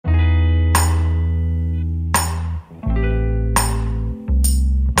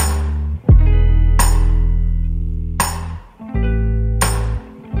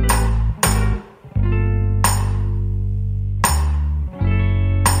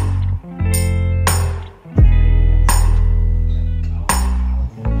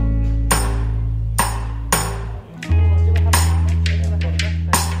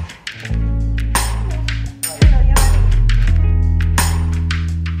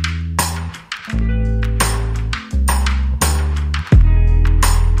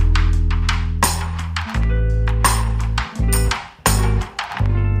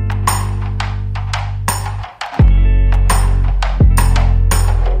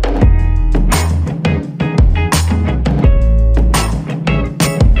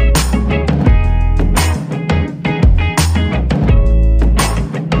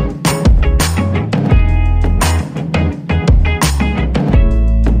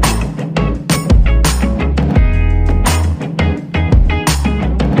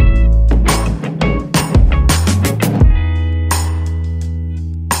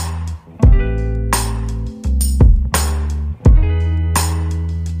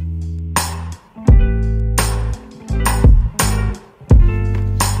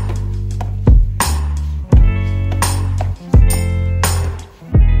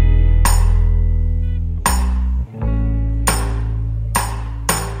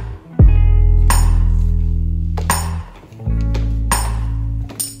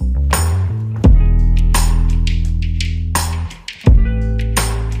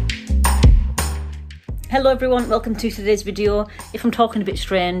Hello everyone, welcome to today's video. If I'm talking a bit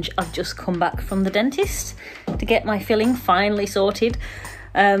strange, I've just come back from the dentist to get my filling finally sorted.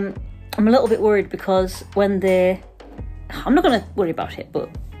 I'm a little bit worried because I'm not going to worry about it,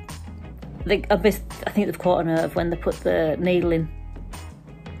 but I think they've caught a nerve when they put the needle in.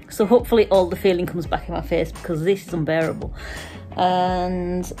 So hopefully all the feeling comes back in my face because this is unbearable.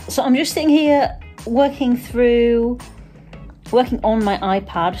 And so I'm just sitting here working on my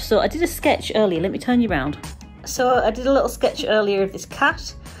iPad. So I did a sketch earlier. Let me turn you around. So I did a little sketch earlier of this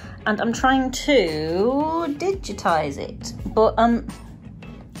cat, and I'm trying to digitize it, but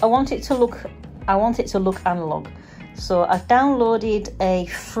I want it to look analog. So I've downloaded a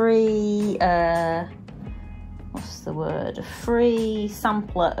free a free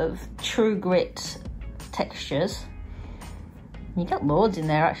sampler of True Grit textures. You get loads in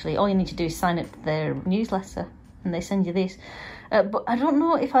there actually. All you need to do is sign up to their newsletter and they send you this. But I don't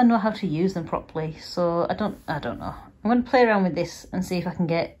know if I know how to use them properly, so I don't know. I'm going to play around with this and see if I can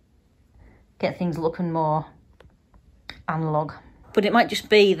get things looking more analog. But it might just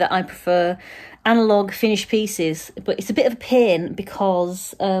be that I prefer analog finished pieces, but it's a bit of a pain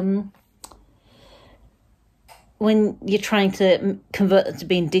because when you're trying to convert them to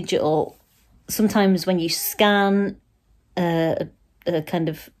being digital, sometimes when you scan a kind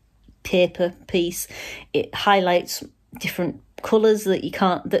of paper piece, it highlights different colours that you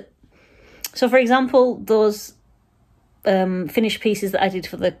can't. So for example, those finished pieces that I did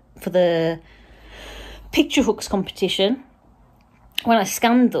for the picture hooks competition, when I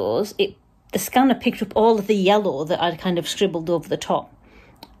scanned those, the scanner picked up all of the yellow that I'd kind of scribbled over the top,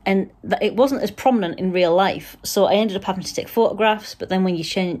 and it wasn't as prominent in real life, so I ended up having to take photographs. But then when you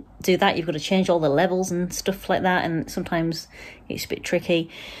do that, you've got to change all the levels and stuff like that, and sometimes it's a bit tricky.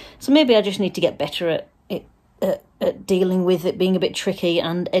 So maybe I just need to get better at dealing with it being a bit tricky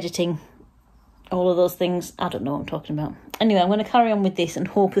and editing all of those things. I don't know what I'm talking about. Anyway, I'm going to carry on with this and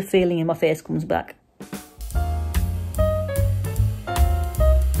hope the feeling in my face comes back.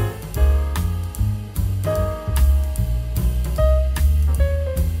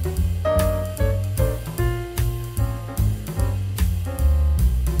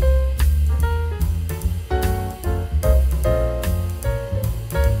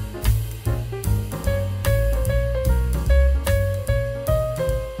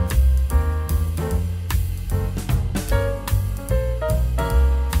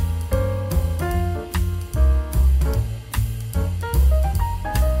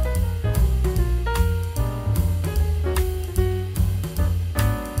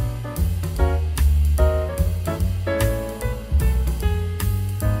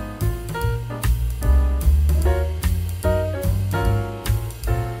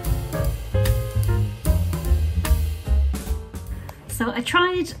 So I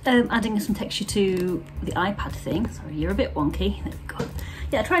tried adding some texture to the iPad thing. Sorry, you're a bit wonky. There we go.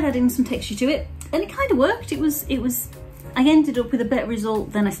 Yeah, I tried adding some texture to it, and it kind of worked. I ended up with a better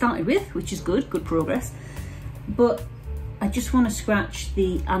result than I started with, which is good progress. But I just want to scratch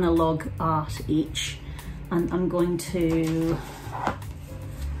the analog art itch, and I'm going to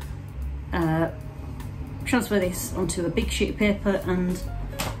transfer this onto a big sheet of paper, and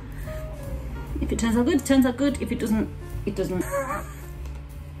if it turns out good, it turns out good. If it doesn't, it doesn't.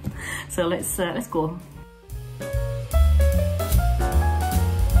 So let's go.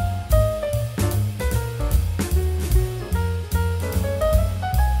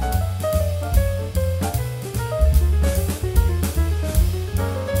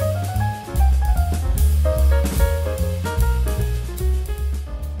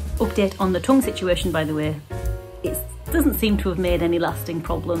 Update on the tongue situation, by the way. It doesn't seem to have made any lasting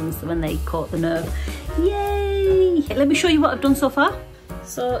problems when they caught the nerve. Yay! Let me show you what I've done so far.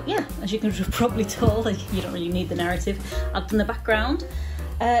 So yeah, as you can have probably told, you don't really need the narrative. I've done the background.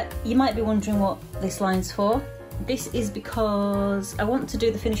 You might be wondering what this line's for. This is because I want to do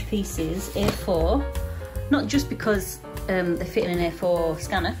the finished pieces A4, not just because they fit in an A4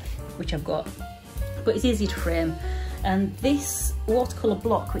 scanner, which I've got, but it's easy to frame. And this watercolour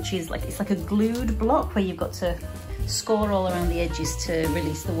block, which is it's like a glued block where you've got to score all around the edges to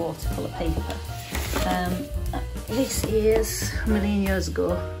release the watercolour paper. This is a million years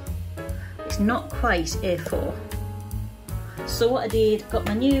ago. It's not quite A4. So what I did, got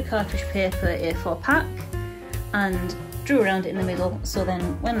my new cartridge paper A4 pack and drew around it in the middle, so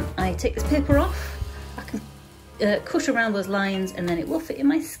then when I take this paper off, I can cut around those lines and then it will fit in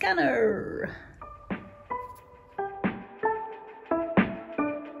my scanner.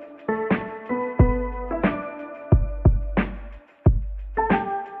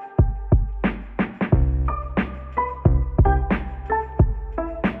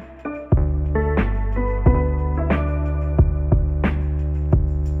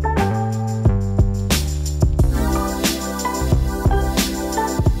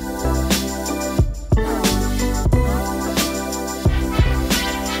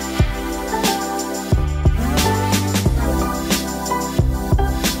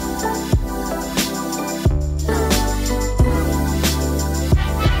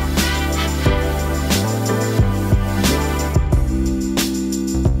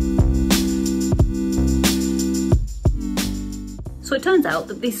 it turns out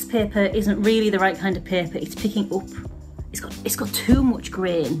that this paper isn't really the right kind of paper. It's picking up, it's got too much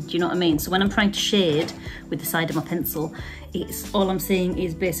grain, do you know what I mean? So when I'm trying to shade with the side of my pencil, it's all I'm seeing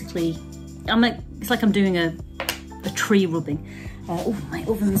is basically, it's like I'm doing a tree rubbing. Oh, my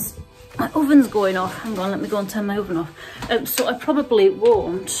oven's going off. Hang on, let me go and turn my oven off. So I probably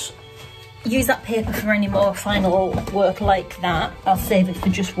won't use that paper for any more final work like that. I'll save it for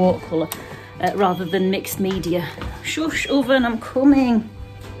just watercolour rather than mixed media. Shush, oven, I'm coming.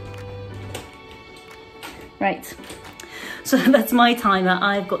 Right, so that's my timer.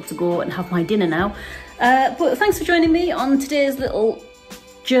 I've got to go and have my dinner now. But thanks for joining me on today's little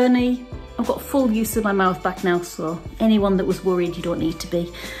journey. I've got full use of my mouth back now, so anyone that was worried, you don't need to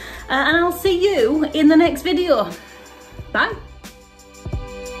be. And I'll see you in the next video. Bye.